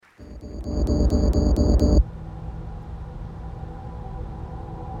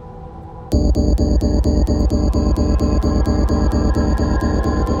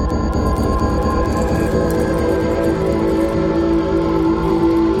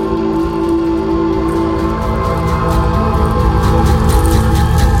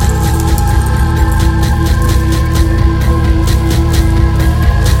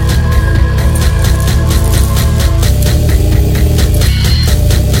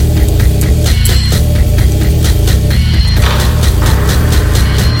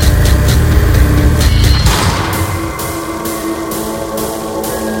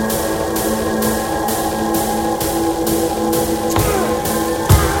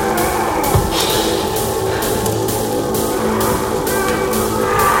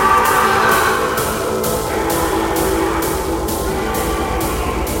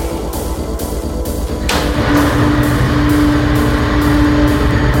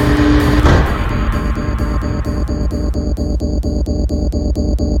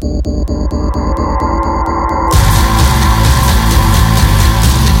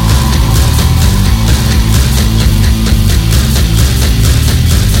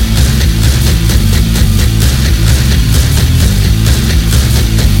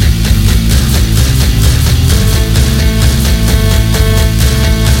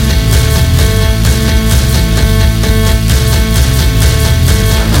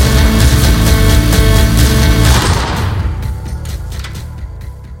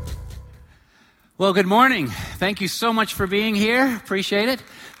Well, good morning. Thank you so much for being here. Appreciate it.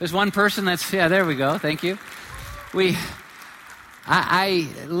 There's one person there we go. Thank you. I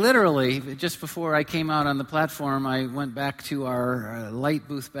literally, just before I came out on the platform, I went back to our light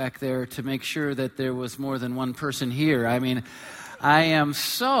booth back there to make sure that there was more than one person here. I mean, I am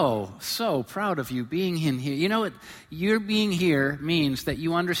so proud of you being in here. You know what? Your being here means that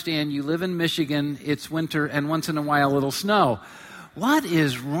you understand you live in Michigan, it's winter, and once in a while it'll snow. What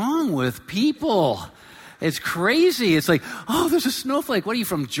is wrong with people? It's crazy. It's like, oh, there's a snowflake. What are you,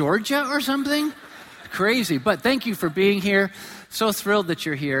 from Georgia or something? Crazy. But thank you for being here. So thrilled that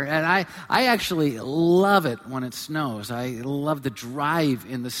you're here. And I actually love it when it snows. I love the drive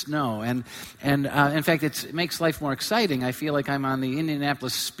in the snow. And in fact, it makes life more exciting. I feel like I'm on the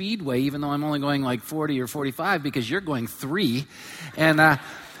Indianapolis Speedway, even though I'm only going like 40 or 45 because you're going 3. And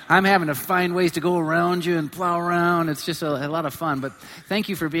I'm having to find ways to go around you and plow around. It's just a lot of fun. But thank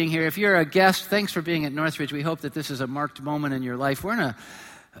you for being here. If you're a guest, thanks for being at Northridge. We hope that this is a marked moment in your life. We're in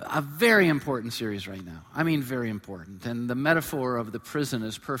a very important series right now. I mean, very important. And the metaphor of the prison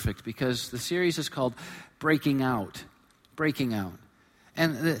is perfect because the series is called Breaking Out. Breaking Out.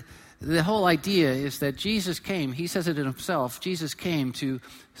 And the whole idea is that Jesus came, he says it in himself, Jesus came to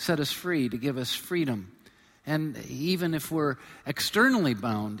set us free, to give us freedom. And even if we're externally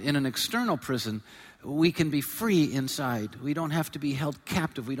bound in an external prison, we can be free inside. We don't have to be held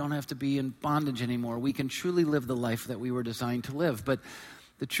captive. We don't have to be in bondage anymore. We can truly live the life that we were designed to live. But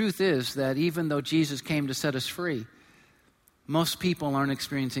the truth is that even though Jesus came to set us free, most people aren't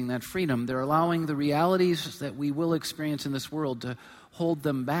experiencing that freedom. They're allowing the realities that we will experience in this world to hold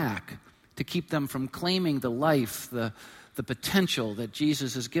them back, to keep them from claiming the life, the potential that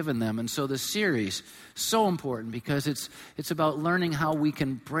Jesus has given them. And so this series, so important because it's about learning how we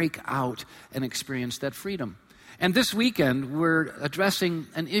can break out and experience that freedom. And this weekend, we're addressing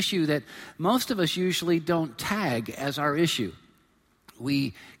an issue that most of us usually don't tag as our issue.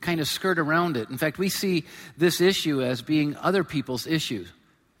 We kind of skirt around it. In fact, we see this issue as being other people's issue.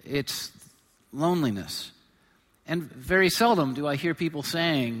 It's loneliness. And very seldom do I hear people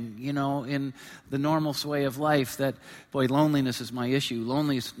saying, in the normal way of life that, boy, loneliness is my issue.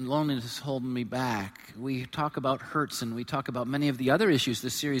 Loneliness is holding me back. We talk about hurts and we talk about many of the other issues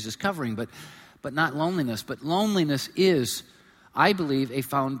this series is covering, but not loneliness. But loneliness is, I believe, a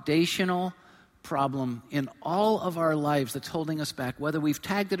foundational problem in all of our lives that's holding us back, whether we've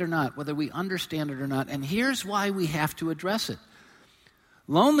tagged it or not, whether we understand it or not. And here's why we have to address it.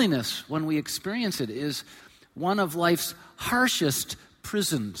 Loneliness, when we experience it, is one of life's harshest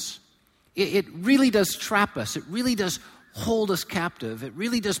prisons. It really does trap us. It really does hold us captive. It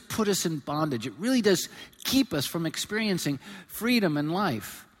really does put us in bondage. It really does keep us from experiencing freedom in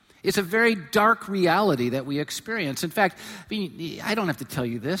life. It's a very dark reality that we experience. In fact, I don't have to tell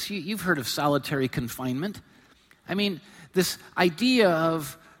you this. You've heard of solitary confinement. I mean, this idea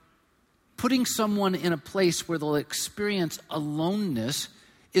of putting someone in a place where they'll experience aloneness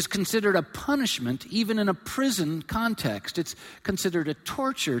is considered a punishment, even in a prison context. It's considered a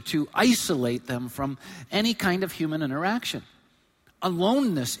torture to isolate them from any kind of human interaction.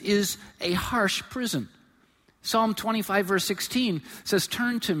 Aloneness is a harsh prison. Psalm 25, verse 16 says,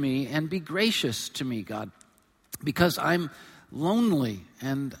 "Turn to me and be gracious to me, God, because I'm lonely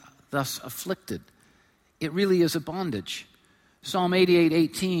and thus afflicted." It really is a bondage. Psalm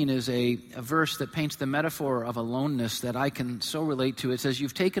 88:18 is a verse that paints the metaphor of aloneness that I can so relate to. It says,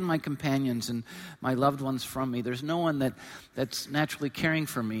 "You've taken my companions and my loved ones from me." There's no one that's naturally caring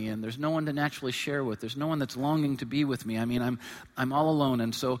for me, and there's no one to naturally share with. There's no one that's longing to be with me. I mean, I'm all alone.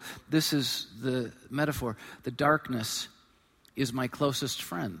 And so this is the metaphor. The darkness is my closest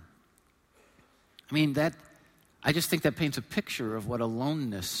friend. I mean, I just think that paints a picture of what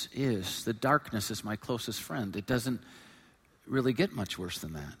aloneness is. The darkness is my closest friend. It doesn't really get much worse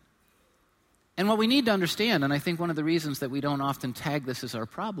than that. And what we need to understand, and I think one of the reasons that we don't often tag this as our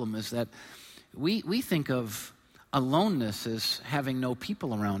problem, is that we think of aloneness as having no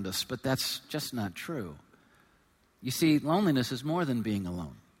people around us, but that's just not true. You see, loneliness is more than being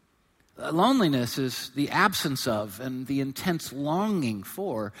alone. Loneliness is the absence of and the intense longing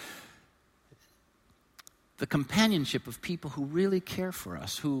for the companionship of people who really care for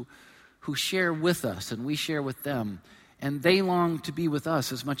us, who share with us and we share with them. And they long to be with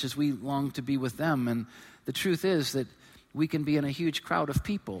us as much as we long to be with them. And the truth is that we can be in a huge crowd of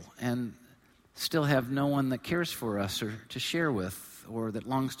people and still have no one that cares for us or to share with or that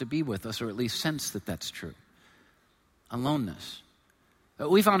longs to be with us, or at least sense that that's true. Aloneness.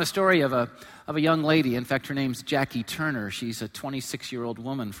 We found a story of a young lady. In fact, her name's Jackie Turner. She's a 26-year-old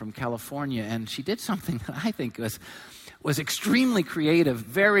woman from California, and she did something that I think was was extremely creative,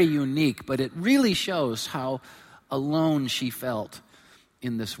 very unique, but it really shows how alone she felt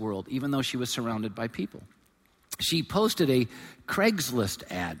in this world, even though she was surrounded by people. She posted a Craigslist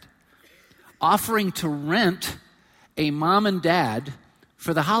ad offering to rent a mom and dad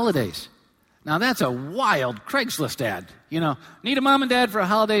for the holidays. Now, that's a wild Craigslist ad. You know, need a mom and dad for a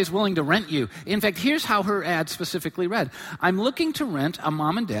holidays, willing to rent you. In fact, here's how her ad specifically read. I'm looking to rent a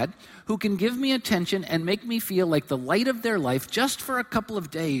mom and dad who can give me attention and make me feel like the light of their life just for a couple of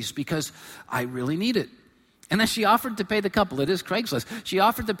days because I really need it. And then she offered to pay the couple, it is Craigslist, she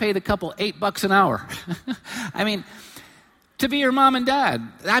offered to pay the couple $8 an hour. I mean, to be her mom and dad.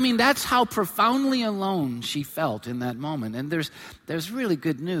 I mean, that's how profoundly alone she felt in that moment. And there's really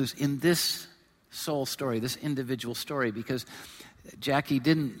good news in this soul story, this individual story, because Jackie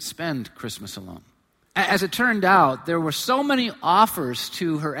didn't spend Christmas alone. As it turned out, there were so many offers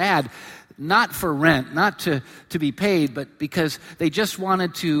to her ad, not for rent, not to be paid, but because they just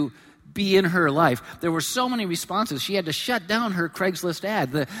wanted to be in her life. There were so many responses. She had to shut down her Craigslist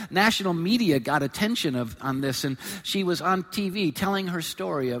ad. The national media got attention on this, and she was on TV telling her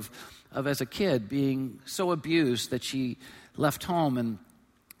story of as a kid being so abused that she left home and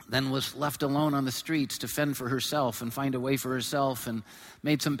then was left alone on the streets to fend for herself and find a way for herself, and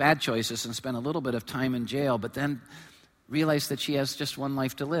made some bad choices and spent a little bit of time in jail, but then realized that she has just one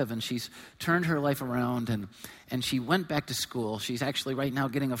life to live, and she's turned her life around, and she went back to school. She's actually right now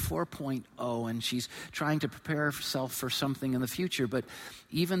getting a 4.0, and she's trying to prepare herself for something in the future. But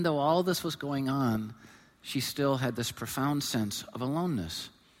even though all this was going on, she still had this profound sense of aloneness.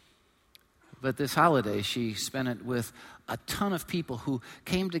 But this holiday, she spent it with a ton of people who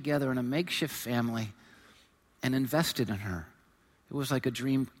came together in a makeshift family and invested in her. It was like a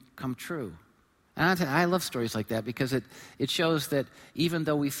dream come true. And I love stories like that because it shows that even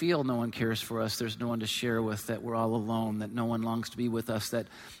though we feel no one cares for us, there's no one to share with, that we're all alone, that no one longs to be with us, that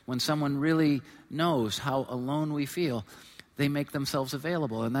when someone really knows how alone we feel, they make themselves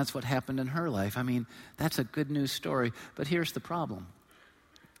available. And that's what happened in her life. I mean, that's a good news story. But here's the problem.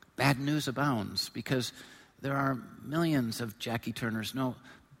 Bad news abounds because there are millions of Jackie Turners, no,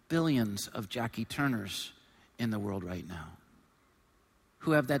 billions of Jackie Turners in the world right now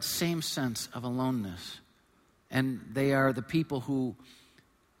who have that same sense of aloneness. And they are the people who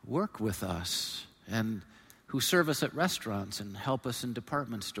work with us and who serve us at restaurants and help us in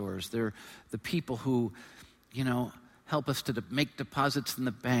department stores. They're the people who, help us to make deposits in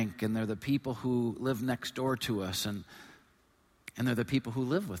the bank, and they're the people who live next door to us, and they're the people who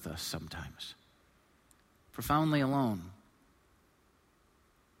live with us sometimes. Profoundly alone.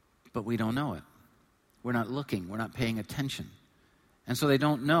 But we don't know it. We're not looking. We're not paying attention. And so they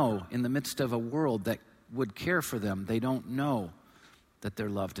don't know, in the midst of a world that would care for them, they don't know that they're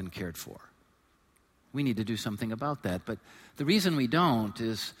loved and cared for. We need to do something about that. But the reason we don't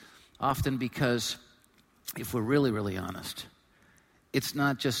is often because, if we're really, really honest, it's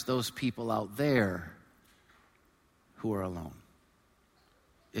not just those people out there who are alone.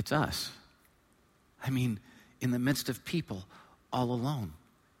 It's us. I mean, in the midst of people all alone,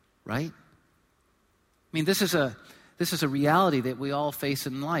 right? I mean, this is a reality that we all face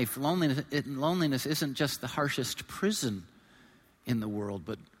in life. Loneliness isn't just the harshest prison in the world,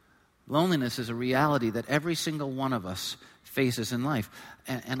 but loneliness is a reality that every single one of us faces in life.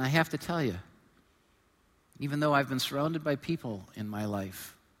 And I have to tell you, even though I've been surrounded by people in my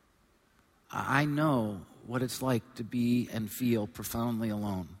life, I know what it's like to be and feel profoundly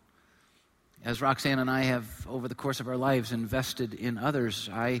alone. As Roxanne and I have, over the course of our lives, invested in others,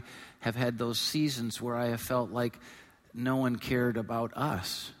 I have had those seasons where I have felt like no one cared about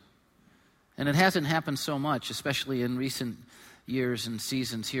us. And it hasn't happened so much, especially in recent years and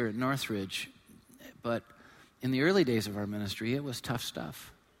seasons here at Northridge. But in the early days of our ministry, it was tough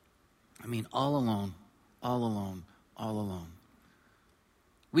stuff. I mean, all alone, all alone, all alone.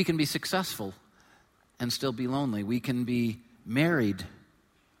 We can be successful and still be lonely. We can be married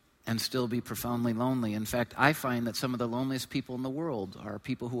and still be profoundly lonely. In fact, I find that some of the loneliest people in the world are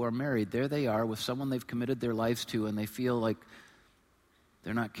people who are married. There they are with someone they've committed their lives to, and they feel like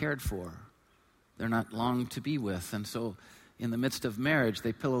they're not cared for. They're not longed to be with. And so in the midst of marriage,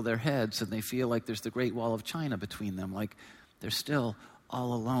 they pillow their heads and they feel like there's the Great Wall of China between them, like they're still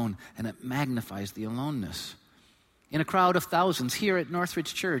all alone, and it magnifies the aloneness. In a crowd of thousands here at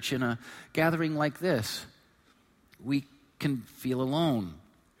Northridge Church, in a gathering like this, we can feel alone.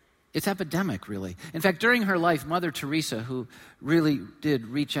 It's epidemic, really. In fact, during her life, Mother Teresa, who really did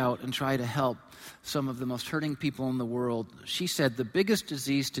reach out and try to help some of the most hurting people in the world, she said the biggest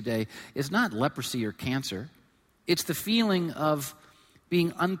disease today is not leprosy or cancer. It's the feeling of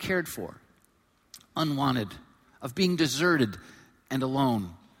being uncared for, unwanted, of being deserted and alone.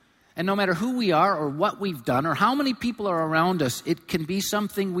 And no matter who we are or what we've done or how many people are around us, it can be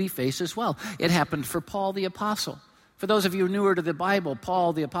something we face as well. It happened for Paul the Apostle. For those of you newer to the Bible,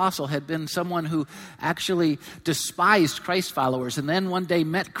 Paul the Apostle had been someone who actually despised Christ followers and then one day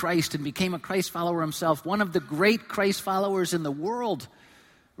met Christ and became a Christ follower himself. One of the great Christ followers in the world,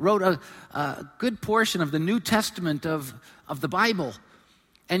 wrote a good portion of the New Testament of the Bible.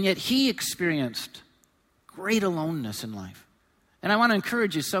 And yet he experienced great aloneness in life. And I want to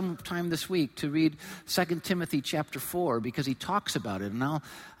encourage you sometime this week to read 2 Timothy chapter 4 because he talks about it. And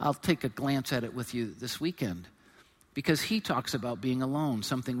I'll take a glance at it with you this weekend because he talks about being alone,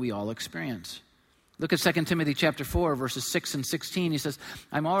 something we all experience. Look at 2 Timothy chapter 4, verses 6 and 16. He says,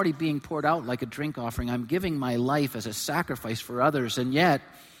 I'm already being poured out like a drink offering. I'm giving my life as a sacrifice for others. And yet,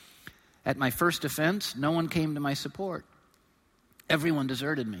 at my first offense, no one came to my support. Everyone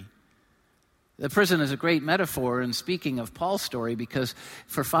deserted me. The prison is a great metaphor in speaking of Paul's story because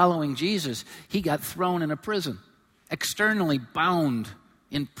for following Jesus, he got thrown in a prison, externally bound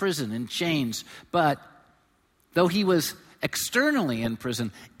in prison, in chains. But though he was externally in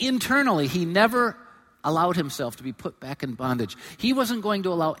prison, internally he never allowed himself to be put back in bondage. He wasn't going to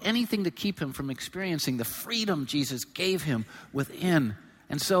allow anything to keep him from experiencing the freedom Jesus gave him within.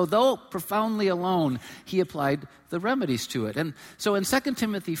 And so, though profoundly alone, he applied the remedies to it. And so in 2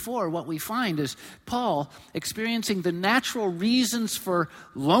 Timothy 4, what we find is Paul experiencing the natural reasons for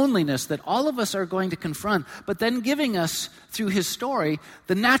loneliness that all of us are going to confront, but then giving us, through his story,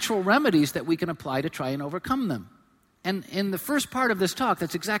 the natural remedies that we can apply to try and overcome them. And in the first part of this talk,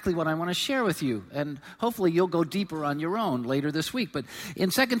 that's exactly what I want to share with you. And hopefully you'll go deeper on your own later this week. But in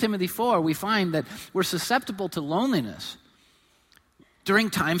 2 Timothy 4, we find that we're susceptible to loneliness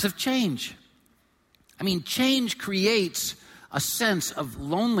during times of change. I mean, change creates a sense of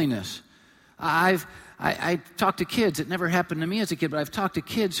loneliness. I talk to kids. It never happened to me as a kid, but I've talked to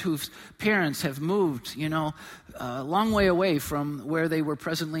kids whose parents have moved, a long way away from where they were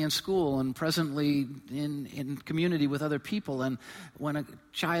presently in school and presently in community with other people. And when a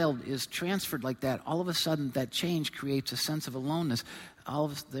child is transferred like that, all of a sudden that change creates a sense of aloneness.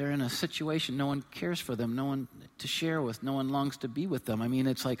 They're in a situation, no one cares for them, no one to share with, no one longs to be with them. I mean,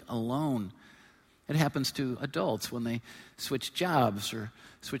 it's like alone. It happens to adults when they switch jobs or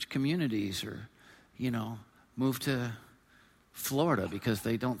switch communities or, move to Florida because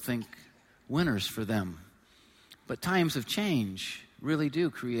they don't think winter's for them. But times of change really do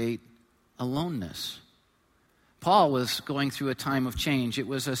create aloneness. Paul was going through a time of change. It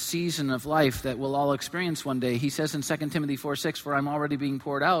was a season of life that we'll all experience one day. He says in 2 Timothy 4:6, for I'm already being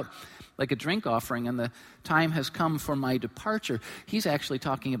poured out like a drink offering, and the time has come for my departure. He's actually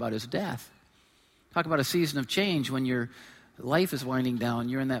talking about his death. Talk about a season of change when your life is winding down.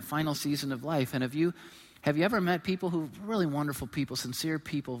 You're in that final season of life. And have you ever met people who are really wonderful people, sincere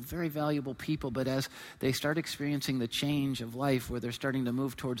people, very valuable people, but as they start experiencing the change of life where they're starting to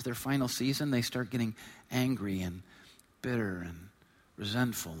move towards their final season, they start getting angry and bitter and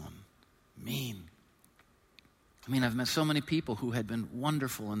resentful and mean. I mean, I've met so many people who had been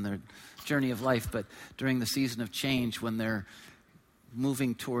wonderful in their journey of life, but during the season of change, when they're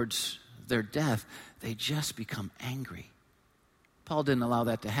moving towards their death, they just become angry. Paul didn't allow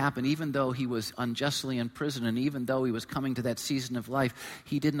that to happen. Even though he was unjustly in prison and even though he was coming to that season of life,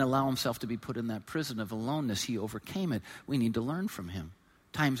 he didn't allow himself to be put in that prison of aloneness. He overcame it. We need to learn from him.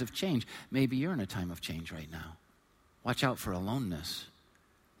 Times of change. Maybe you're in a time of change right now. Watch out for aloneness.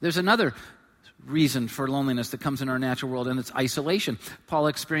 There's another reason for loneliness that comes in our natural world, and it's isolation. Paul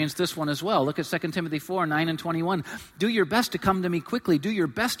experienced this one as well. Look at 2 Timothy 4, 9 and 21. Do your best to come to me quickly. Do your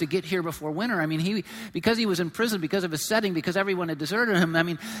best to get here before winter. I mean, because he was in prison, because of his setting, because everyone had deserted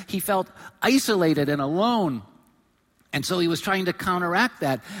him, he felt isolated and alone. And so he was trying to counteract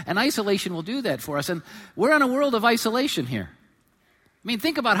that. And isolation will do that for us. And we're in a world of isolation here.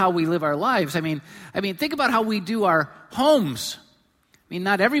 Think about how we live our lives. Think about how we do our homes.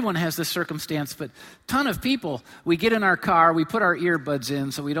 Not everyone has this circumstance, but a ton of people, we get in our car, we put our earbuds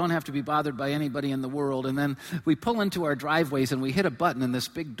in so we don't have to be bothered by anybody in the world, and then we pull into our driveways and we hit a button and this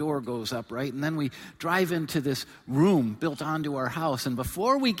big door goes up, right? And then we drive into this room built onto our house, and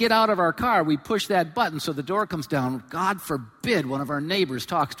before we get out of our car, we push that button so the door comes down. God forbid one of our neighbors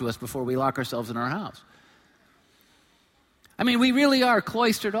talks to us before we lock ourselves in our house. We really are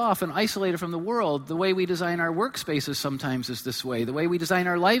cloistered off and isolated from the world. The way we design our workspaces sometimes is this way. The way we design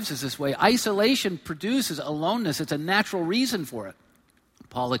our lives is this way. Isolation produces aloneness. It's a natural reason for it.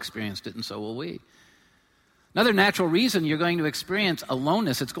 Paul experienced it, and so will we. Another natural reason you're going to experience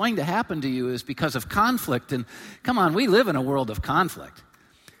aloneness, it's going to happen to you, is because of conflict. And come on, we live in a world of conflict.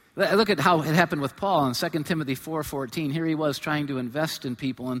 Look at how it happened with Paul in 2 Timothy 4:14. Here he was trying to invest in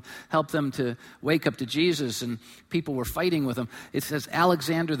people and help them to wake up to Jesus, and people were fighting with him. It says,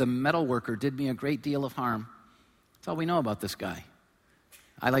 Alexander the metalworker did me a great deal of harm. That's all we know about this guy.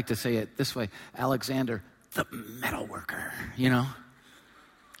 I like to say it this way, Alexander the metalworker,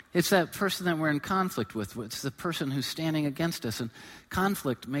 It's that person that we're in conflict with. It's the person who's standing against us, and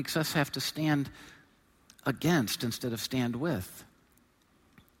conflict makes us have to stand against instead of stand with.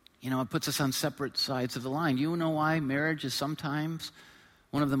 It puts us on separate sides of the line. You know why marriage is sometimes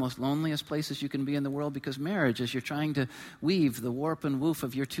one of the most loneliest places you can be in the world? Because marriage, as you're trying to weave the warp and woof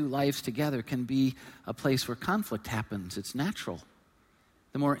of your two lives together, can be a place where conflict happens. It's natural.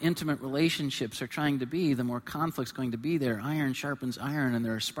 The more intimate relationships are trying to be, the more conflict's going to be there. Iron sharpens iron, and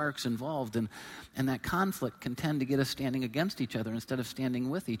there are sparks involved. And that conflict can tend to get us standing against each other instead of standing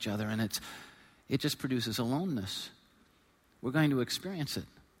with each other. And it just produces aloneness. We're going to experience it.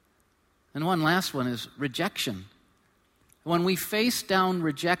 And one last one is rejection. When we face down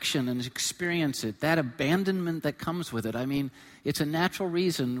rejection and experience it, that abandonment that comes with it, it's a natural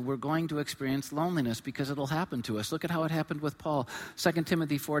reason we're going to experience loneliness because it'll happen to us. Look at how it happened with Paul. 2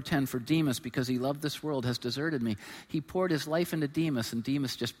 Timothy 4:10, for Demas, because he loved this world, has deserted me. He poured his life into Demas, and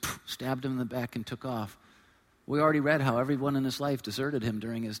Demas just stabbed him in the back and took off. We already read how everyone in his life deserted him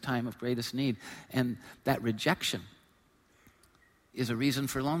during his time of greatest need. And that rejection is a reason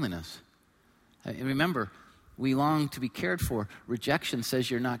for loneliness. Remember, we long to be cared for. Rejection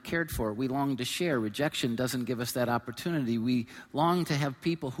says you're not cared for. We long to share. Rejection doesn't give us that opportunity. We long to have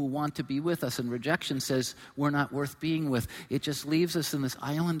people who want to be with us, and rejection says we're not worth being with. It just leaves us in this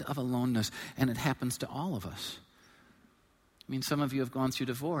island of aloneness, and it happens to all of us. Some of you have gone through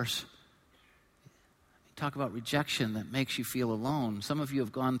divorce. Talk about rejection that makes you feel alone. Some of you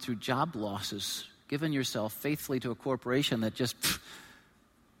have gone through job losses, given yourself faithfully to a corporation that just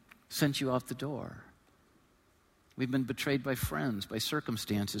sent you out the door. We've been betrayed by friends, by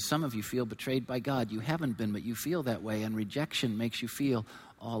circumstances. Some of you feel betrayed by God. You haven't been, but you feel that way, and rejection makes you feel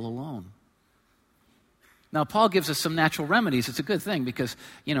all alone. Now, Paul gives us some natural remedies. It's a good thing because,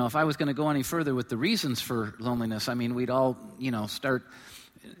 if I was going to go any further with the reasons for loneliness, we'd all, start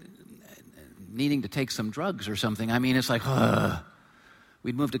needing to take some drugs or something. It's like,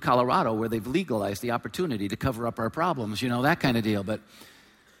 we'd move to Colorado where they've legalized the opportunity to cover up our problems, that kind of deal. But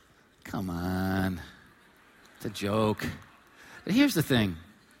come on. It's a joke. But here's the thing.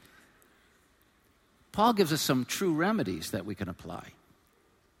 Paul gives us some true remedies that we can apply.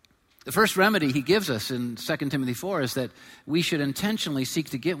 The first remedy he gives us in 2 Timothy 4 is that we should intentionally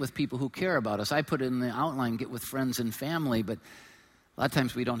seek to get with people who care about us. I put it in the outline, get with friends and family, but a lot of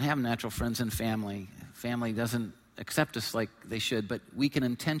times we don't have natural friends and family. Family doesn't accept us like they should, but we can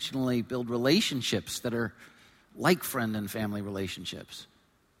intentionally build relationships that are like friend and family relationships.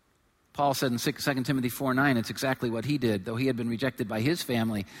 Paul said in 2 Timothy 4:9, it's exactly what he did. Though he had been rejected by his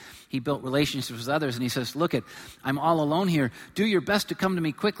family, he built relationships with others, and he says, look, I'm all alone here. Do your best to come to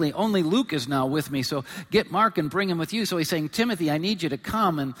me quickly. Only Luke is now with me, so get Mark and bring him with you. So he's saying, Timothy, I need you to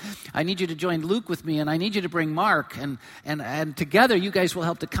come, and I need you to join Luke with me, and I need you to bring Mark, and together you guys will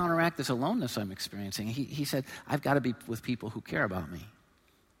help to counteract this aloneness I'm experiencing. He said, I've got to be with people who care about me.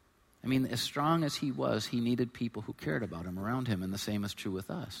 As strong as he was, he needed people who cared about him around him, and the same is true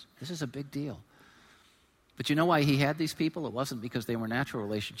with us. This is a big deal. But you know why he had these people? It wasn't because they were natural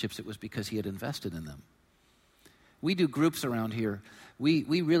relationships. It was because he had invested in them. We do groups around here. We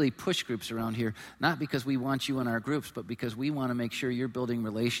really push groups around here, not because we want you in our groups, but because we want to make sure you're building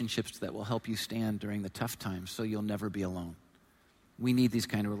relationships that will help you stand during the tough times so you'll never be alone. We need these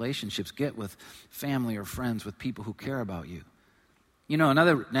kind of relationships. Get with family or friends, with people who care about you.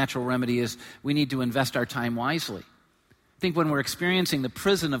 Another natural remedy is we need to invest our time wisely. I think when we're experiencing the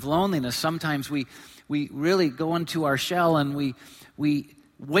prison of loneliness, sometimes we really go into our shell and we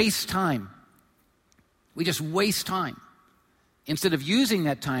waste time. We just waste time instead of using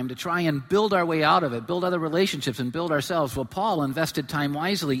that time to try and build our way out of it, build other relationships, and build ourselves. Well, Paul invested time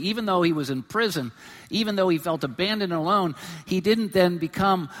wisely. Even though he was in prison, even though he felt abandoned and alone, he didn't then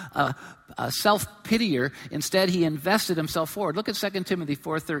become a self-pitier. Instead, he invested himself forward. Look at 2 Timothy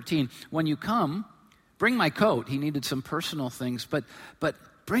 4:13. When you come, bring my coat. He needed some personal things, but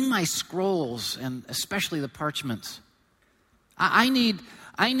bring my scrolls, and especially the parchments. I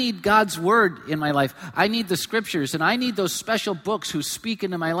need God's word in my life. I need the scriptures, and I need those special books who speak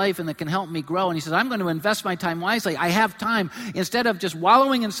into my life and that can help me grow. And he says, I'm going to invest my time wisely. I have time. Instead of just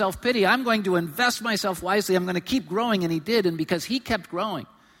wallowing in self-pity, I'm going to invest myself wisely. I'm going to keep growing, and he did. And because he kept growing,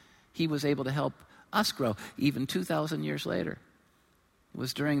 he was able to help us grow, even 2,000 years later. It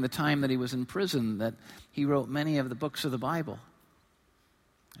was during the time that he was in prison that he wrote many of the books of the Bible.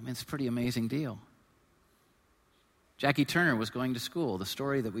 it's a pretty amazing deal. Jackie Turner was going to school, the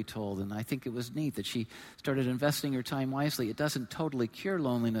story that we told, and I think it was neat that she started investing her time wisely. It doesn't totally cure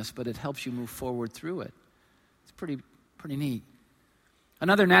loneliness, but it helps you move forward through it. It's pretty neat.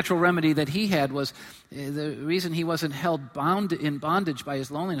 Another natural remedy that he had was the reason he wasn't held in bondage by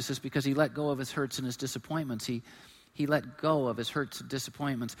his loneliness is because he let go of his hurts and his disappointments. He let go of his hurts and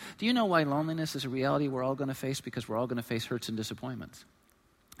disappointments. Do you know why loneliness is a reality we're all going to face? Because we're all going to face hurts and disappointments.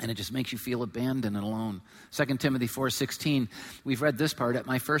 And it just makes you feel abandoned and alone. 2 Timothy 4:16, we've read this part. At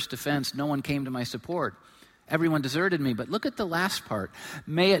my first defense, no one came to my support. Everyone deserted me. But look at the last part.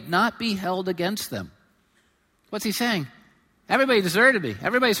 May it not be held against them. What's he saying? Everybody deserted me.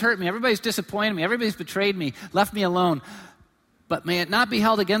 Everybody's hurt me. Everybody's disappointed me. Everybody's betrayed me, left me alone. But may it not be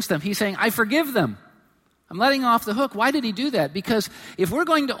held against them. He's saying, I forgive them. I'm letting off the hook. Why did he do that? Because if we're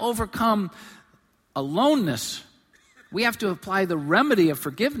going to overcome aloneness, we have to apply the remedy of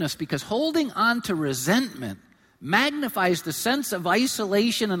forgiveness, because holding on to resentment magnifies the sense of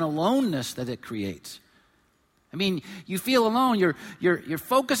isolation and aloneness that it creates. I mean, you feel alone. You're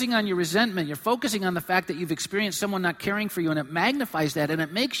focusing on your resentment. You're focusing on the fact that you've experienced someone not caring for you, and it magnifies that, and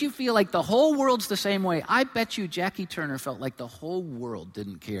it makes you feel like the whole world's the same way. I bet you Jackie Turner felt like the whole world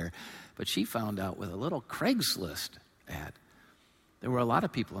didn't care. But she found out with a little Craigslist ad, there were a lot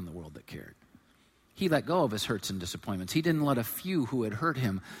of people in the world that cared. He let go of his hurts and disappointments. He didn't let a few who had hurt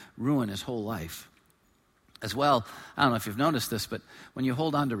him ruin his whole life. As well, I don't know if you've noticed this, but when you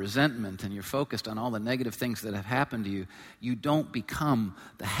hold on to resentment and you're focused on all the negative things that have happened to you, you don't become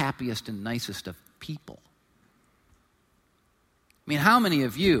the happiest and nicest of people. I mean, how many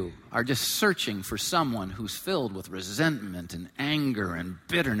of you are just searching for someone who's filled with resentment and anger and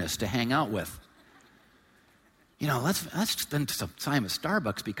bitterness to hang out with? You know, let's spend some time at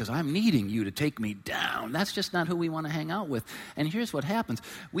Starbucks because I'm needing you to take me down. That's just not who we want to hang out with. And here's what happens.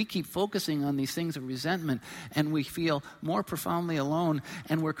 We keep focusing on these things of resentment, and we feel more profoundly alone,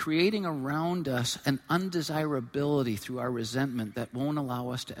 and we're creating around us an undesirability through our resentment that won't allow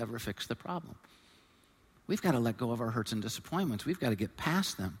us to ever fix the problem. We've got to let go of our hurts and disappointments. We've got to get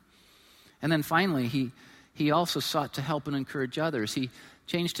past them. And then finally, he also sought to help and encourage others. He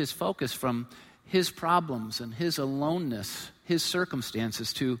changed his focus from his problems and his aloneness, his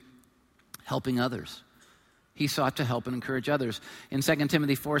circumstances, to helping others. He sought to help and encourage others. In 2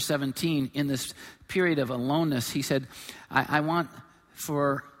 Timothy 4:17, in this period of aloneness, he said, I want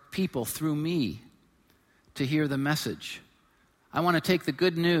for people through me to hear the message. I want to take the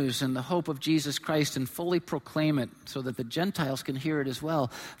good news and the hope of Jesus Christ and fully proclaim it so that the Gentiles can hear it as well.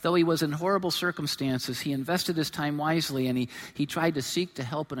 Though he was in horrible circumstances, he invested his time wisely, and he tried to seek to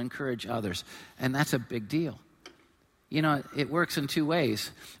help and encourage others. And that's a big deal. You know, it works in two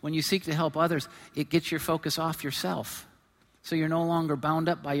ways. When you seek to help others, it gets your focus off yourself. So you're no longer bound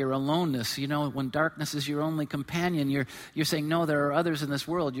up by your aloneness. You know, when darkness is your only companion, you're saying, no, there are others in this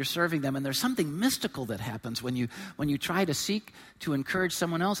world. You're serving them. And there's something mystical that happens when you try to seek to encourage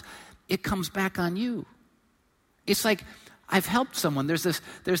someone else. It comes back on you. It's like, I've helped someone. There's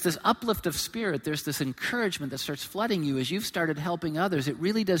this uplift of spirit. There's this encouragement that starts flooding you as you've started helping others. It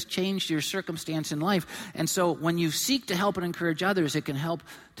really does change your circumstance in life. And so when you seek to help and encourage others, it can help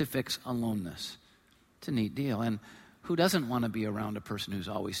to fix aloneness. It's a neat deal. And who doesn't want to be around a person who's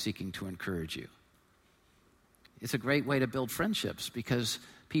always seeking to encourage you? It's a great way to build friendships, because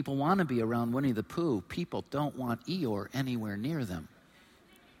people want to be around Winnie the Pooh. People don't want Eeyore anywhere near them.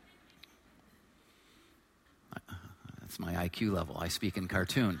 That's my IQ level. I speak in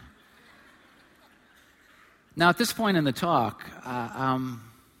cartoon. Now, at this point in the talk, I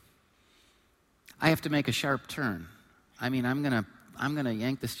have to make a sharp turn. I mean, I'm gonna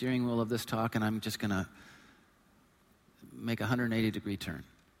yank the steering wheel of this talk, and I'm just gonna make a 180-degree turn.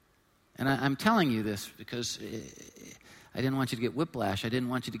 And I'm telling you this because I didn't want you to get whiplash. I didn't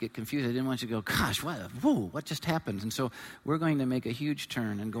want you to get confused. I didn't want you to go, gosh, what just happened? And so we're going to make a huge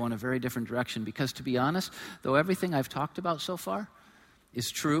turn and go in a very different direction, because to be honest, though everything I've talked about so far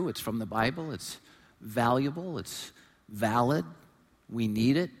is true, it's from the Bible, it's valuable, it's valid, we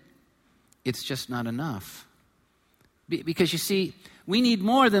need it, it's just not enough. Because you see, we need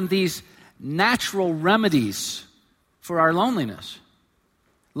more than these natural remedies for our loneliness.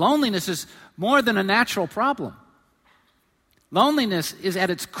 Loneliness is more than a natural problem. Loneliness is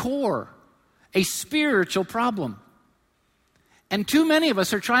at its core a spiritual problem. And too many of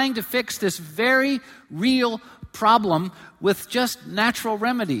us are trying to fix this very real problem with just natural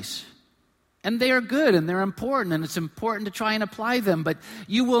remedies. And they are good and they're important, and it's important to try and apply them. But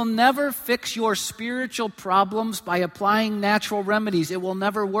you will never fix your spiritual problems by applying natural remedies. It will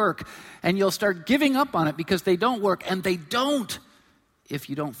never work. And you'll start giving up on it because they don't work. And they don't if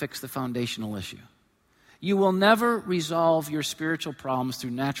you don't fix the foundational issue. You will never resolve your spiritual problems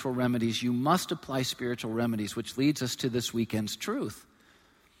through natural remedies. You must apply spiritual remedies, which leads us to this weekend's truth.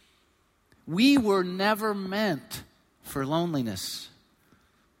 We were never meant for loneliness.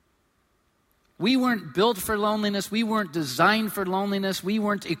 We weren't built for loneliness. We weren't designed for loneliness. We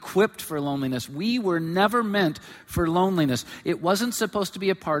weren't equipped for loneliness. We were never meant for loneliness. It wasn't supposed to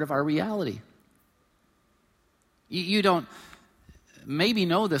be a part of our reality. You don't maybe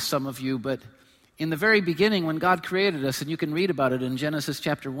know this, some of you, but in the very beginning when God created us, and you can read about it in Genesis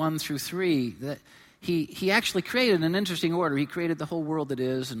chapter 1 through 3, that He actually created an interesting order. He created the whole world that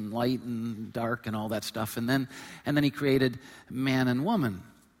is, and light and dark and all that stuff. And then He created man and woman,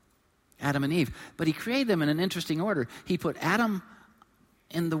 Adam and Eve. But He created them in an interesting order. He put Adam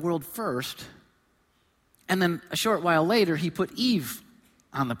in the world first, and then a short while later, He put Eve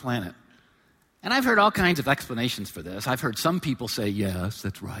on the planet. And I've heard all kinds of explanations for this. I've heard some people say, yes,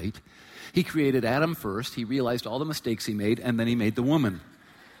 that's right. He created Adam first. He realized all the mistakes he made, and then He made the woman.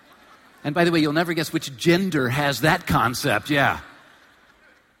 And by the way, you'll never guess which gender has that concept, yeah.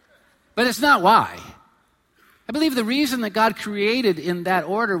 But it's not why. I believe the reason that God created in that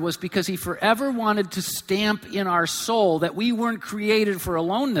order was because He forever wanted to stamp in our soul that we weren't created for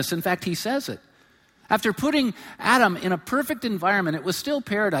aloneness. In fact, He says it. After putting Adam in a perfect environment, it was still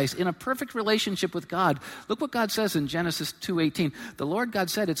paradise, in a perfect relationship with God. Look what God says in Genesis 2:18. The Lord God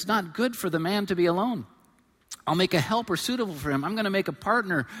said, it's not good for the man to be alone. I'll make a helper suitable for him. I'm going to make a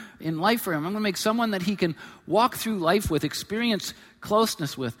partner in life for him. I'm going to make someone that he can walk through life with, experience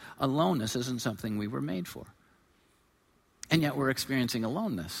closeness with. Aloneness isn't something we were made for. And yet we're experiencing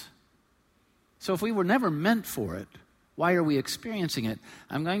aloneness. So if we were never meant for it, why are we experiencing it?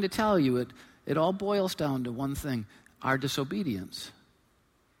 I'm going to tell you it all boils down to one thing: our disobedience.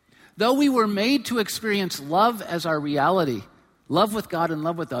 Though we were made to experience love as our reality, love with God and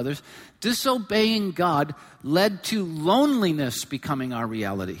love with others, disobeying God led to loneliness becoming our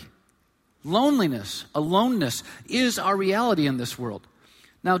reality. Loneliness, aloneness, is our reality in this world.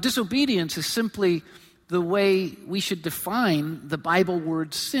 Now, disobedience is simply the way we should define the Bible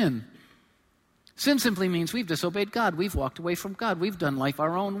word sin. Sin simply means we've disobeyed God. We've walked away from God. We've done life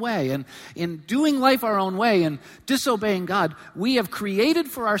our own way. And in doing life our own way and disobeying God, we have created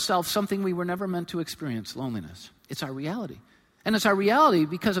for ourselves something we were never meant to experience: loneliness. It's our reality. And it's our reality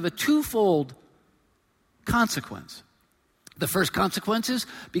because of a twofold consequence. The first consequence is,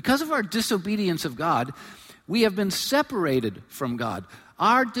 because of our disobedience of God, we have been separated from God.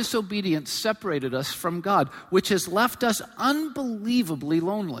 Our disobedience separated us from God, which has left us unbelievably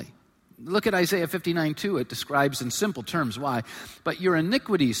lonely. Look at Isaiah 59:2. It describes in simple terms why. But your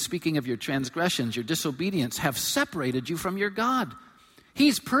iniquities, speaking of your transgressions, your disobedience, have separated you from your God.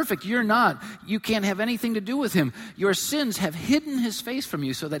 He's perfect. You're not. You can't have anything to do with Him. Your sins have hidden His face from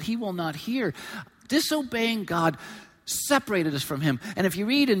you so that He will not hear. Disobeying God separated us from Him. And if you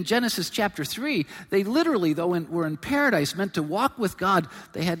read in Genesis chapter 3, they literally, though were in paradise, meant to walk with God,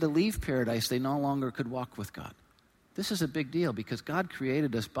 they had to leave paradise. They no longer could walk with God. This is a big deal because God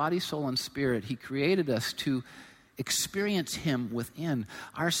created us body, soul, and spirit. He created us to experience Him within.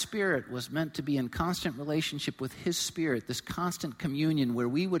 Our spirit was meant to be in constant relationship with His Spirit, this constant communion where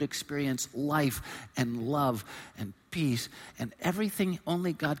we would experience life and love and peace and everything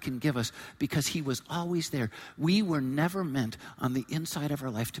only God can give us because He was always there. We were never meant on the inside of our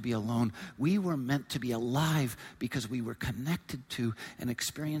life to be alone. We were meant to be alive because we were connected to and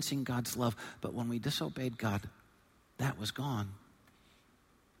experiencing God's love. But when we disobeyed God, that was gone.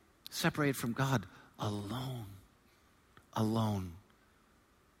 Separated from God, alone. Alone.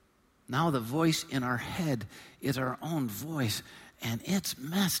 Now the voice in our head is our own voice, and it's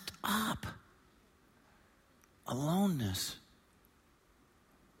messed up. Aloneness.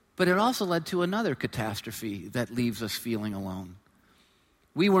 But it also led to another catastrophe that leaves us feeling alone.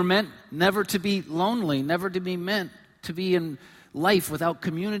 We were meant never to be lonely, never to be meant to be in life without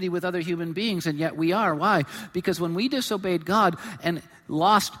community with other human beings, and yet we are. Why? Because when we disobeyed God and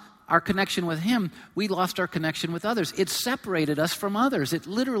lost our connection with Him, we lost our connection with others. It separated us from others. It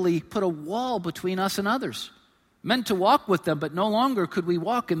literally put a wall between us and others. Meant to walk with them, but no longer could we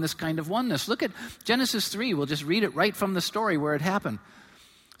walk in this kind of oneness. Look at Genesis 3. We'll just read it right from the story where it happened.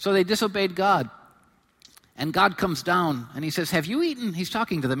 So they disobeyed God. And God comes down and He says, have you eaten? He's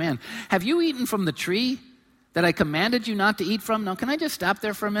talking to the man. Have you eaten from the tree that I commanded you not to eat from? Now, can I just stop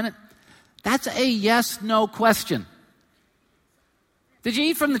there for a minute? That's a yes-no question. Did you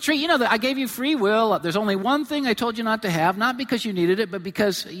eat from the tree? You know that I gave you free will. There's only one thing I told you not to have, not because you needed it, but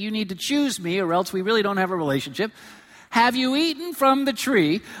because you need to choose me or else we really don't have a relationship. Have you eaten from the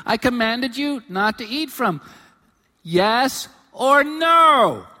tree I commanded you not to eat from? Yes or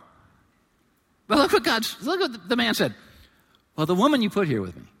no? But look what the man said. Well, the woman you put here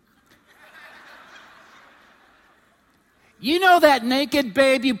with me. You know that naked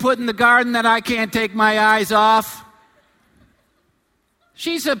babe you put in the garden that I can't take my eyes off?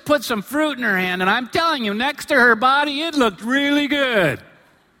 She said put some fruit in her hand, and I'm telling you, next to her body, it looked really good.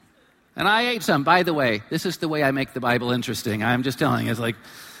 And I ate some. By the way, this is the way I make the Bible interesting. I'm just telling you, it's like,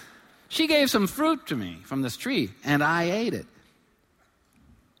 she gave some fruit to me from this tree, and I ate it.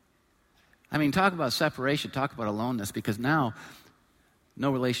 I mean, talk about separation, talk about aloneness, because now,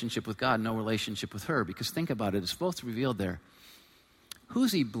 no relationship with God, no relationship with her, because think about it, it's both revealed there.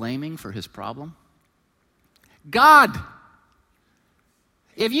 Who's he blaming for his problem? God!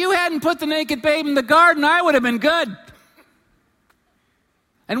 If you hadn't put the naked babe in the garden, I would have been good.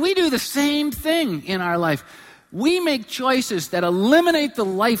 And we do the same thing in our life. We make choices that eliminate the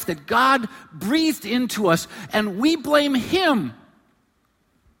life that God breathed into us, and we blame him.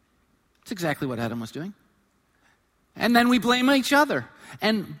 That's exactly what Adam was doing. And then we blame each other.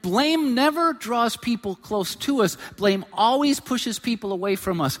 And blame never draws people close to us. Blame always pushes people away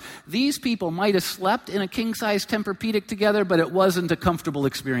from us. These people might have slept in a king-size Tempur-Pedic together, but it wasn't a comfortable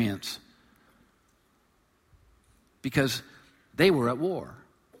experience. Because they were at war.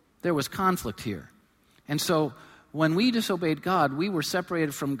 There was conflict here. And so when we disobeyed God, we were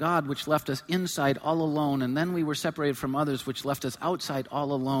separated from God, which left us inside all alone. And then we were separated from others, which left us outside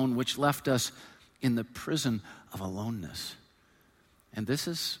all alone, which left us in the prison of aloneness. And this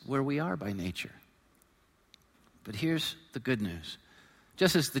is where we are by nature. But here's the good news.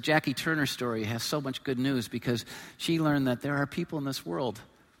 Just as the Jackie Turner story has so much good news, because she learned that there are people in this world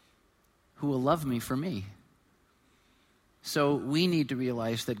who will love me for me. So we need to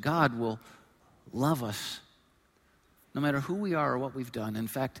realize that God will love us no matter who we are or what we've done. In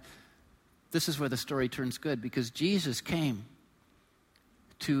fact, this is where the story turns good, because Jesus came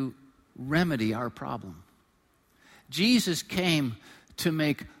to remedy our problem. Jesus came to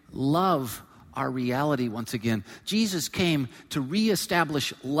make love our reality once again. Jesus came to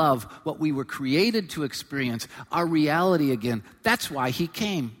reestablish love, what we were created to experience, our reality again. That's why he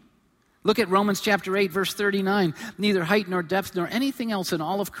came. Look at Romans chapter 8, verse 39. Neither height nor depth nor anything else in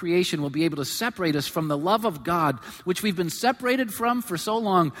all of creation will be able to separate us from the love of God, which we've been separated from for so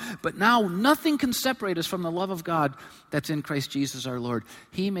long. But now nothing can separate us from the love of God that's in Christ Jesus our Lord.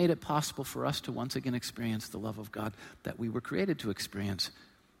 He made it possible for us to once again experience the love of God that we were created to experience.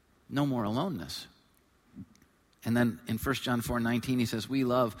 No more aloneness. And then in 1 John 4:19, he says, we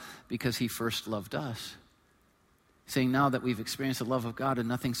love because he first loved us. Saying now that we've experienced the love of God and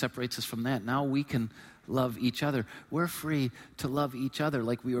nothing separates us from that, now we can love each other. We're free to love each other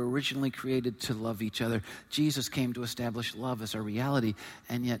like we were originally created to love each other. Jesus came to establish love as our reality,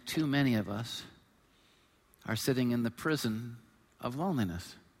 and yet too many of us are sitting in the prison of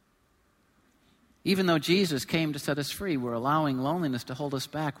loneliness. Even though Jesus came to set us free, we're allowing loneliness to hold us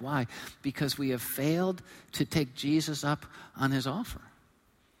back. Why? Because we have failed to take Jesus up on his offer.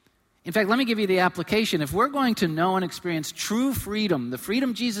 In fact, let me give you the application. If we're going to know and experience true freedom, the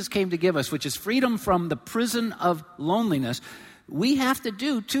freedom Jesus came to give us, which is freedom from the prison of loneliness, we have to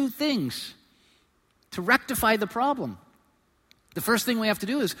do two things to rectify the problem. The first thing we have to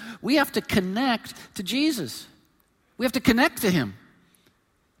do is we have to connect to Jesus. We have to connect to him.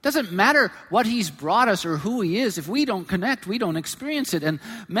 It doesn't matter what he's brought us or who he is. If we don't connect, we don't experience it. And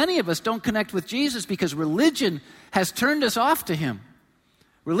many of us don't connect with Jesus because religion has turned us off to him.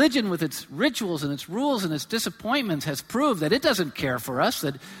 Religion, with its rituals and its rules and its disappointments, has proved that it doesn't care for us,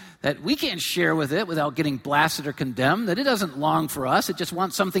 that we can't share with it without getting blasted or condemned, that it doesn't long for us. It just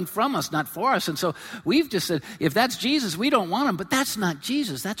wants something from us, not for us. And so we've just said, if that's Jesus, we don't want him. But that's not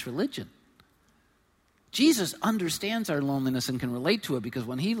Jesus. That's religion. Jesus understands our loneliness and can relate to it because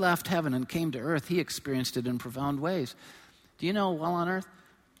when he left heaven and came to earth, he experienced it in profound ways. Do you know, while on earth,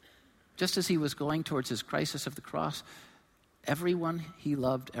 just as he was going towards his crisis of the cross, everyone he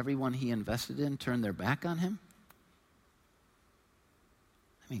loved, everyone he invested in, turned their back on him?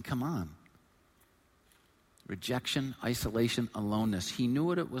 I mean, come on. Rejection, isolation, aloneness. He knew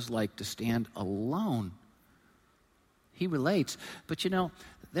what it was like to stand alone. He relates. But you know,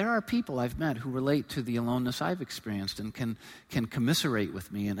 there are people I've met who relate to the aloneness I've experienced and can commiserate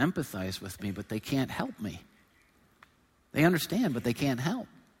with me and empathize with me, but they can't help me. They understand, but they can't help.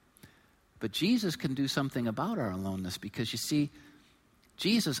 But Jesus can do something about our aloneness because, you see,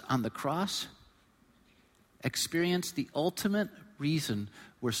 Jesus on the cross experienced the ultimate reason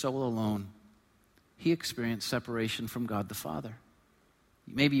we're so alone. He experienced separation from God the Father.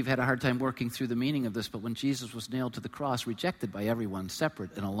 Maybe you've had a hard time working through the meaning of this, but when Jesus was nailed to the cross, rejected by everyone,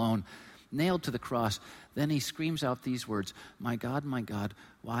 separate and alone, nailed to the cross. Then he screams out these words, my God,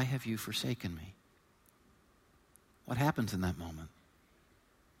 why have you forsaken me? What happens in that moment?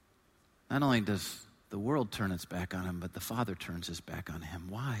 Not only does the world turn its back on him, but the Father turns his back on him.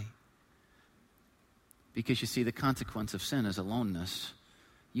 Why? Because you see, the consequence of sin is aloneness.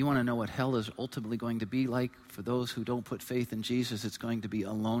 You want to know what hell is ultimately going to be like? For those who don't put faith in Jesus, it's going to be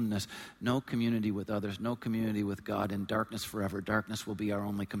aloneness. No community with others, no community with God, in darkness forever. Darkness will be our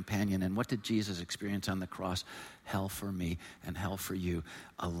only companion. And what did Jesus experience on the cross? Hell for me and hell for you.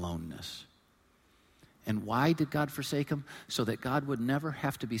 Aloneness. And why did God forsake him? So that God would never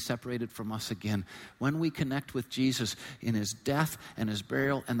have to be separated from us again. When we connect with Jesus in his death and his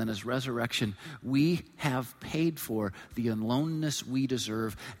burial and then his resurrection, we have paid for the aloneness we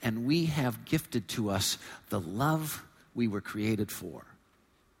deserve, and we have gifted to us the love we were created for.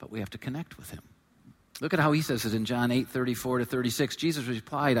 But we have to connect with him. Look at how he says it in John 8:34-36. Jesus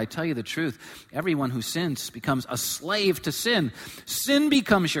replied, I tell you the truth, everyone who sins becomes a slave to sin. Sin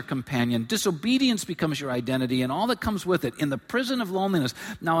becomes your companion. Disobedience becomes your identity and all that comes with it in the prison of loneliness.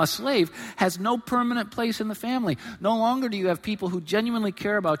 Now a slave has no permanent place in the family. No longer do you have people who genuinely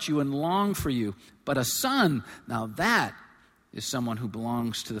care about you and long for you. But a son, now that is someone who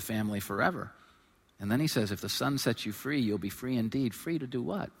belongs to the family forever. And then he says, if the son sets you free, you'll be free indeed. Free to do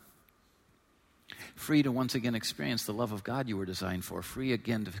what? Free to once again experience the love of God you were designed for. Free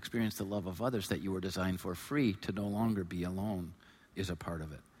again to experience the love of others that you were designed for. Free to no longer be alone is a part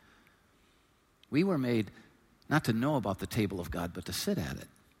of it. We were made not to know about the table of God, but to sit at it.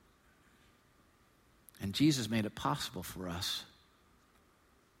 And Jesus made it possible for us.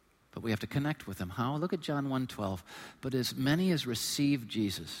 But we have to connect with him. How? Look at John 1:12. But as many as received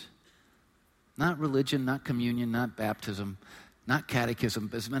Jesus, not religion, not communion, not baptism, not catechism,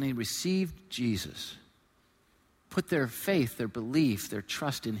 but as many received Jesus, put their faith, their belief, their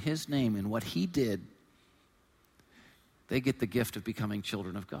trust in his name, in what he did, they get the gift of becoming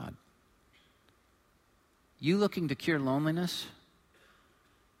children of God. You looking to cure loneliness?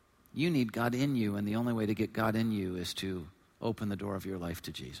 You need God in you, and the only way to get God in you is to open the door of your life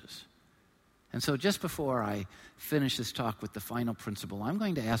to Jesus. And so just before I finish this talk with the final principle, I'm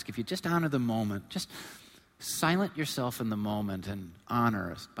going to ask if you just honor the moment, just silent yourself in the moment and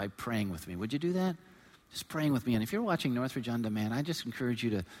honor us by praying with me. Would you do that? Just praying with me. And if you're watching Northridge On Demand, I just encourage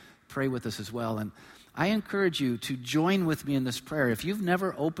you to pray with us as well. And I encourage you to join with me in this prayer. If you've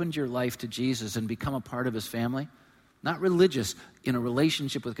never opened your life to Jesus and become a part of his family, not religious, in a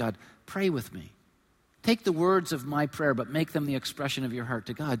relationship with God, pray with me. Take the words of my prayer, but make them the expression of your heart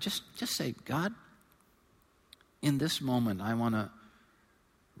to God. Just say, God, in this moment, I want to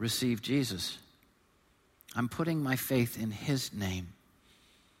receive Jesus. I'm putting my faith in his name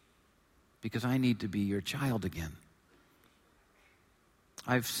because I need to be your child again.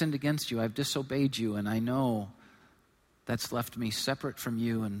 I've sinned against you. I've disobeyed you, and I know that's left me separate from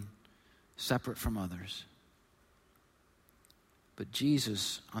you and separate from others. But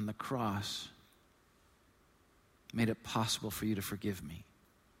Jesus on the cross made it possible for you to forgive me.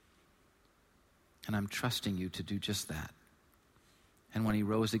 And I'm trusting you to do just that. And when he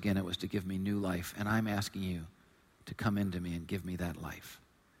rose again, it was to give me new life. And I'm asking you to come into me and give me that life.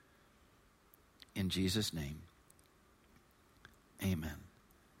 In Jesus' name, amen.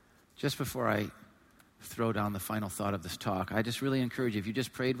 Just before I throw down the final thought of this talk, I just really encourage you, if you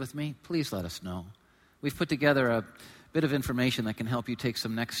just prayed with me, please let us know. We've put together a bit of information that can help you take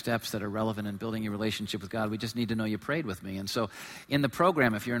some next steps that are relevant in building your relationship with God. We just need to know you prayed with me. And so in the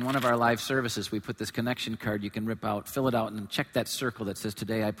program, if you're in one of our live services, we put this connection card you can rip out, fill it out, and check that circle that says,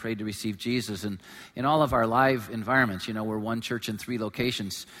 today I prayed to receive Jesus. And in all of our live environments, you know, we're one church in 3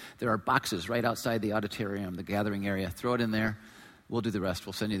 locations. There are boxes right outside the auditorium, the gathering area. Throw it in there. We'll do the rest.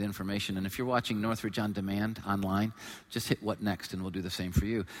 We'll send you the information. And if you're watching Northridge On Demand online, just hit what next, and we'll do the same for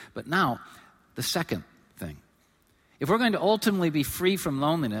you. But now, the second thing. If we're going to ultimately be free from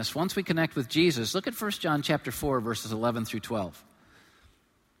loneliness, once we connect with Jesus, look at 1 John chapter 4, verses 11 through 12.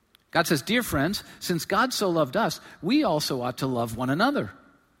 God says, dear friends, since God so loved us, we also ought to love one another.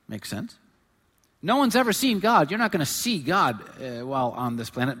 Makes sense? No one's ever seen God. You're not going to see God while on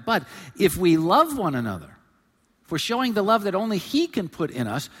this planet. But if we love one another, if we're showing the love that only he can put in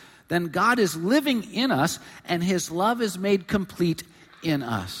us, then God is living in us, and his love is made complete in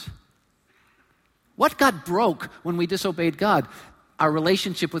us. What got broke when we disobeyed God? Our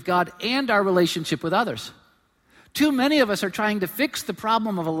relationship with God and our relationship with others. Too many of us are trying to fix the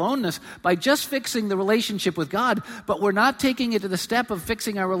problem of aloneness by just fixing the relationship with God, but we're not taking it to the step of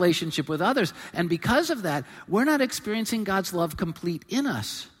fixing our relationship with others. And because of that, we're not experiencing God's love complete in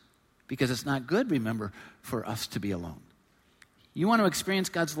us, because it's not good, remember, for us to be alone. You want to experience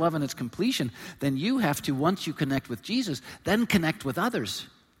God's love in its completion, then you have to, once you connect with Jesus, then connect with others.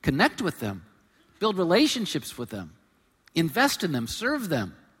 Connect with them. Build relationships with them. Invest in them. Serve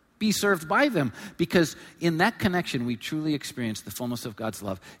them. Be served by them. Because in that connection, we truly experience the fullness of God's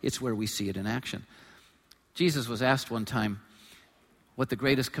love. It's where we see it in action. Jesus was asked one time what the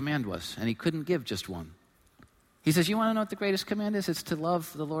greatest command was, and he couldn't give just one. He says, you want to know what the greatest command is? It's to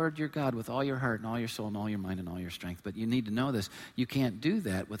love the Lord your God with all your heart and all your soul and all your mind and all your strength. But you need to know this. You can't do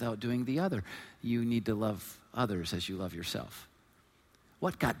that without doing the other. You need to love others as you love yourself.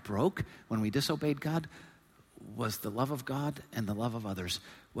 What got broke when we disobeyed God was the love of God and the love of others.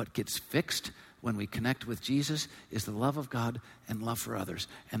 What gets fixed when we connect with Jesus is the love of God and love for others.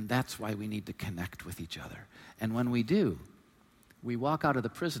 And that's why we need to connect with each other. And when we do, we walk out of the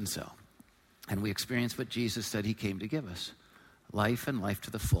prison cell. And we experience what Jesus said he came to give us. Life and life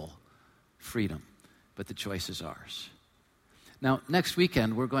to the full. Freedom. But the choice is ours. Now, next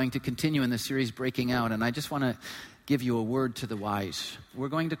weekend, we're going to continue in the series Breaking Out. And I just want to give you a word to the wise. We're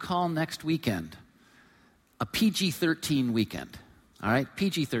going to call next weekend a PG-13 weekend. All right?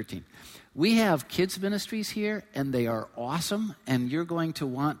 PG-13. We have kids ministries here, and they are awesome, and you're going to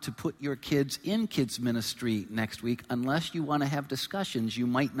want to put your kids in kids ministry next week unless you want to have discussions you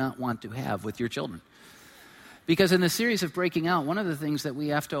might not want to have with your children. Because in the series of Breaking Out, one of the things that we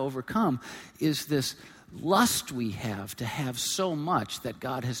have to overcome is this lust we have to have so much that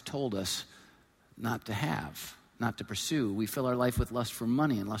God has told us not to have, not to pursue. We fill our life with lust for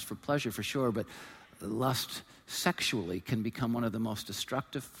money and lust for pleasure, for sure, but lust sexually can become one of the most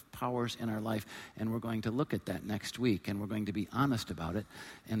destructive powers in our life, and we're going to look at that next week, and we're going to be honest about it.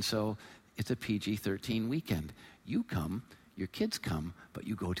 And so it's a PG-13 weekend. You come, your kids come, but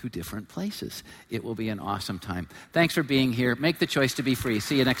you go to different places. It will be an awesome time. Thanks for being here. Make the choice to be free.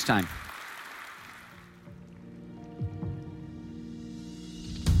 See you next time.